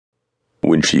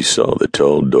When she saw the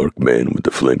tall, dark man with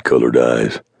the flint-colored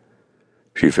eyes,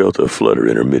 she felt a flutter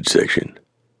in her midsection.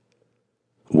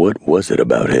 What was it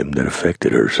about him that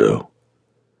affected her so?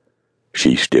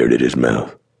 She stared at his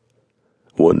mouth,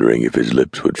 wondering if his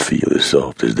lips would feel as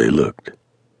soft as they looked.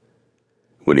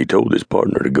 When he told his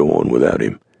partner to go on without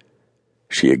him,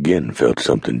 she again felt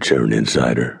something churn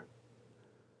inside her.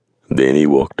 Then he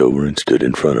walked over and stood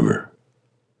in front of her.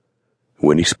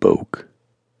 When he spoke,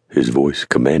 his voice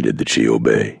commanded that she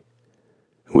obey,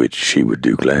 which she would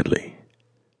do gladly.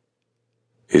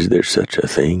 Is there such a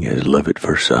thing as love at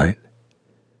first sight?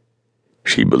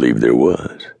 She believed there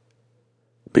was,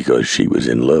 because she was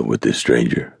in love with this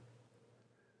stranger.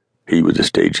 He was a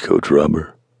stagecoach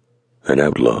robber, an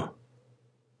outlaw,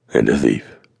 and a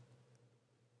thief.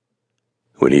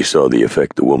 When he saw the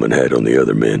effect the woman had on the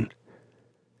other men,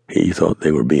 he thought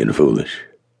they were being foolish.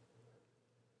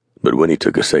 But when he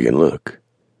took a second look,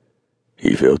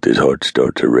 he felt his heart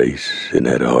start to race and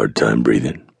had a hard time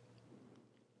breathing.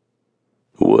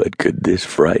 What could this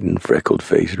frightened,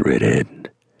 freckled-faced redhead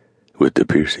with the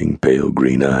piercing, pale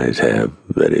green eyes have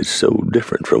that is so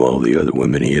different from all the other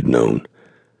women he had known?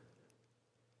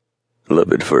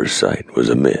 Love at first sight was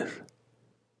a myth.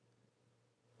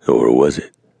 Or was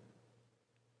it?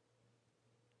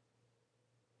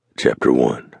 Chapter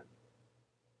 1.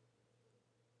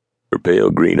 Her pale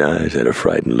green eyes had a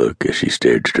frightened look as she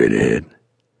stared straight ahead.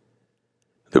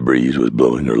 The breeze was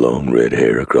blowing her long red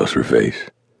hair across her face,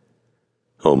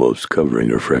 almost covering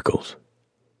her freckles.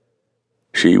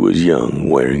 She was young,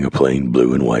 wearing a plain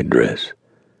blue and white dress,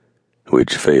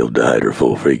 which failed to hide her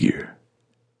full figure.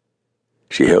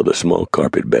 She held a small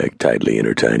carpet bag tightly in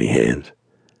her tiny hands.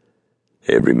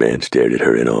 Every man stared at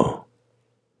her in awe.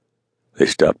 They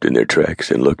stopped in their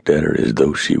tracks and looked at her as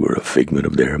though she were a figment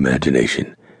of their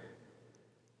imagination.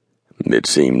 It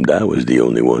seemed I was the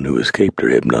only one who escaped her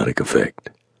hypnotic effect.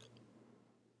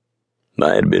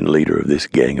 I had been leader of this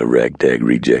gang of ragtag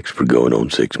rejects for going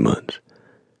on 6 months.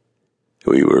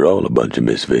 We were all a bunch of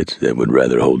misfits that would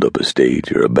rather hold up a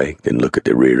stage or a bank than look at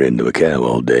the rear end of a cow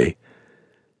all day.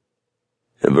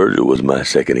 And Virgil was my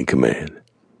second in command.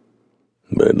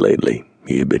 But lately,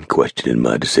 he had been questioning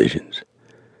my decisions.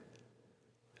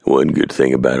 One good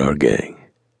thing about our gang,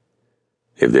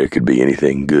 if there could be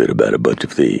anything good about a bunch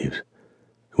of thieves,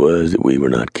 was that we were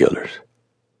not killers.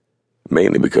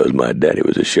 Mainly because my daddy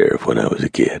was a sheriff when I was a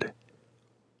kid.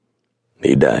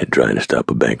 He died trying to stop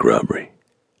a bank robbery.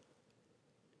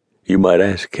 You might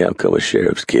ask how come a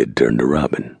sheriff's kid turned to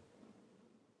robbing.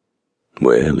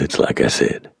 Well, it's like I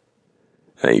said,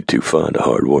 I ain't too fond of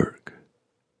hard work.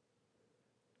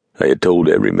 I had told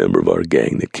every member of our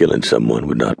gang that killing someone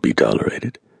would not be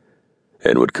tolerated,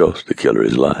 and would cost the killer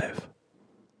his life.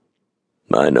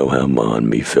 I know how Ma and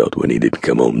me felt when he didn't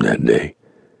come home that day,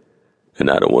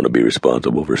 and I don't want to be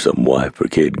responsible for some wife or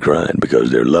kid crying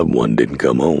because their loved one didn't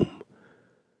come home.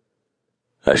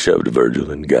 I shoved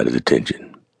Virgil and got his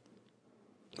attention.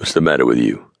 What's the matter with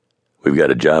you? We've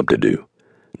got a job to do.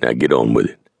 Now get on with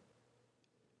it.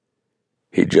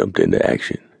 He jumped into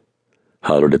action,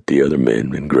 hollered at the other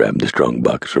men, and grabbed the strong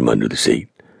box from under the seat.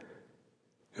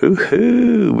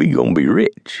 Hoo-hoo, we gonna be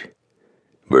rich,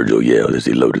 Virgil yelled as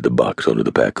he loaded the box onto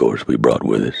the pack horse we brought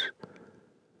with us.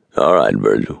 All right,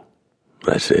 Virgil,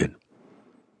 I said.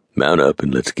 Mount up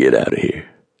and let's get out of here.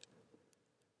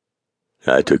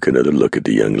 I took another look at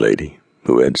the young lady,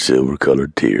 who had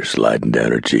silver-colored tears sliding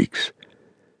down her cheeks,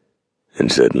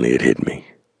 and suddenly it hit me.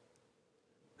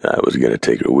 I was going to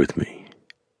take her with me.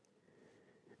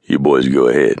 You boys go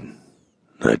ahead,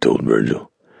 I told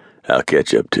Virgil. I'll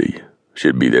catch up to you.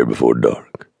 Should be there before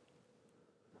dark.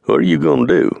 What are you going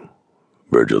to do?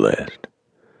 Virgil asked.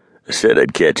 I said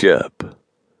I'd catch up.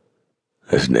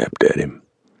 I snapped at him.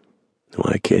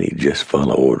 Why can't he just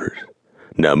follow orders?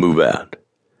 Now move out.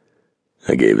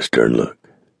 I gave a stern look.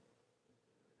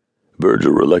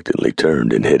 Virgil reluctantly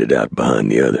turned and headed out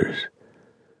behind the others.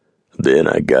 Then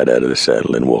I got out of the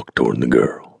saddle and walked toward the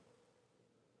girl.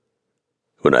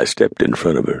 When I stepped in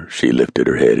front of her, she lifted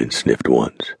her head and sniffed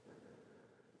once,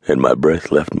 and my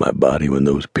breath left my body when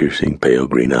those piercing pale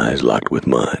green eyes locked with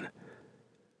mine.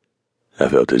 I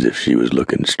felt as if she was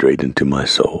looking straight into my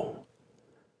soul.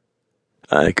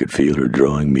 I could feel her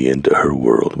drawing me into her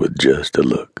world with just a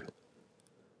look.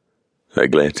 I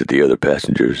glanced at the other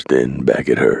passengers, then back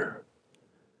at her.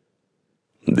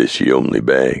 This your only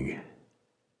bag?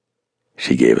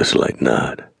 She gave a slight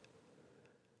nod.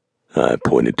 I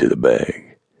pointed to the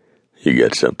bag. You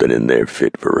got something in there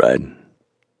fit for riding?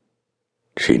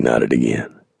 She nodded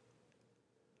again.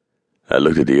 I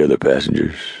looked at the other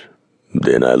passengers.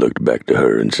 Then I looked back to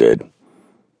her and said,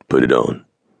 Put it on.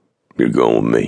 You're going with me.